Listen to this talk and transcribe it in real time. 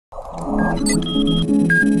Kaltura's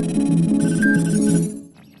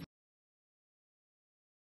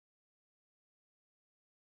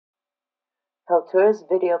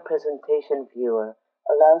video presentation viewer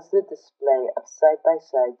allows the display of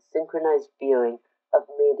side-by-side synchronized viewing of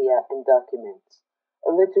media and documents.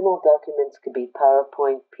 Original documents could be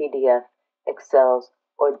PowerPoint, PDF, Excels,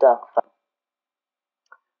 or doc files.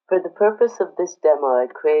 For the purpose of this demo, I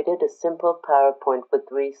created a simple PowerPoint with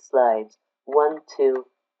 3 slides, 1, 2,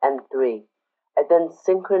 and 3. I then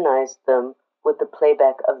synchronized them with the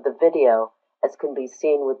playback of the video, as can be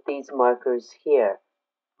seen with these markers here.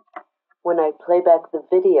 When I play back the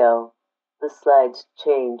video, the slides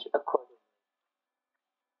change accordingly.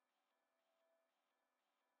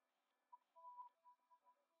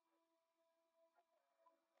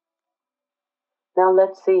 Now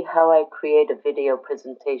let's see how I create a video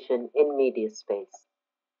presentation in MediaSpace.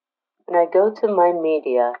 When I go to My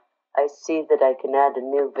Media, I see that I can add a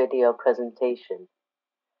new video presentation.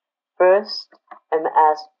 First, I'm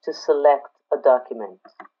asked to select a document.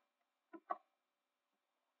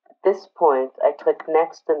 At this point, I click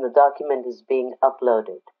Next and the document is being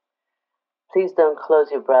uploaded. Please don't close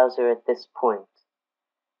your browser at this point.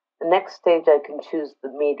 The next stage, I can choose the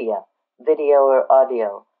media, video or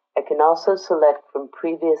audio. I can also select from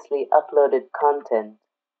previously uploaded content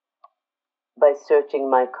by searching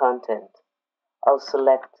My Content. I'll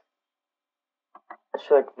select a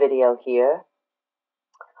short video here.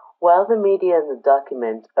 While the media and the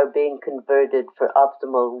document are being converted for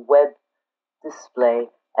optimal web display,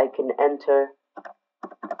 I can enter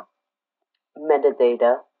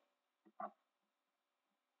metadata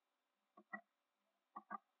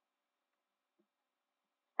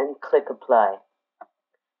and click Apply.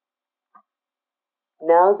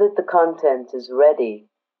 Now that the content is ready,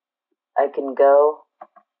 I can go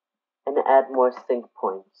and add more sync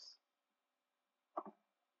points.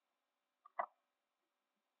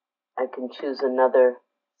 I can choose another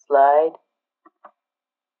slide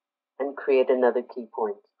and create another key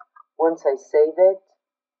point. Once I save it,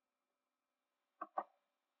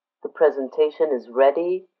 the presentation is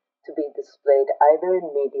ready to be displayed either in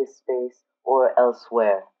MediaSpace or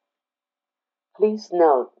elsewhere. Please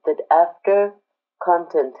note that after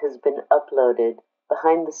content has been uploaded,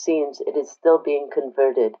 behind the scenes it is still being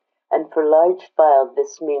converted, and for large files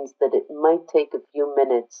this means that it might take a few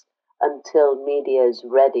minutes until media is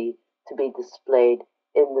ready to be displayed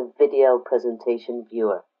in the video presentation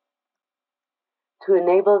viewer. To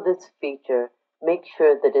enable this feature, make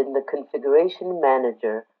sure that in the Configuration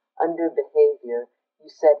Manager, under Behavior, you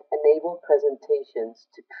set Enable Presentations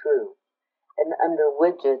to True, and under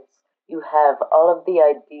Widgets, you have all of the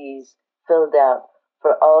IDs filled out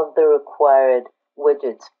for all of the required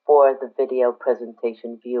widgets for the video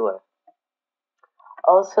presentation viewer.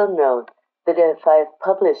 Also note that if I have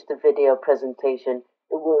published a video presentation,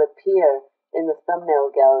 it will appear in the thumbnail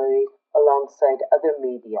gallery alongside other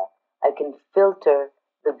media. I can filter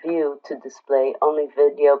the view to display only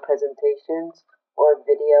video presentations or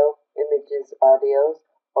video, images, audios,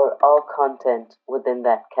 or all content within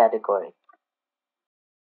that category.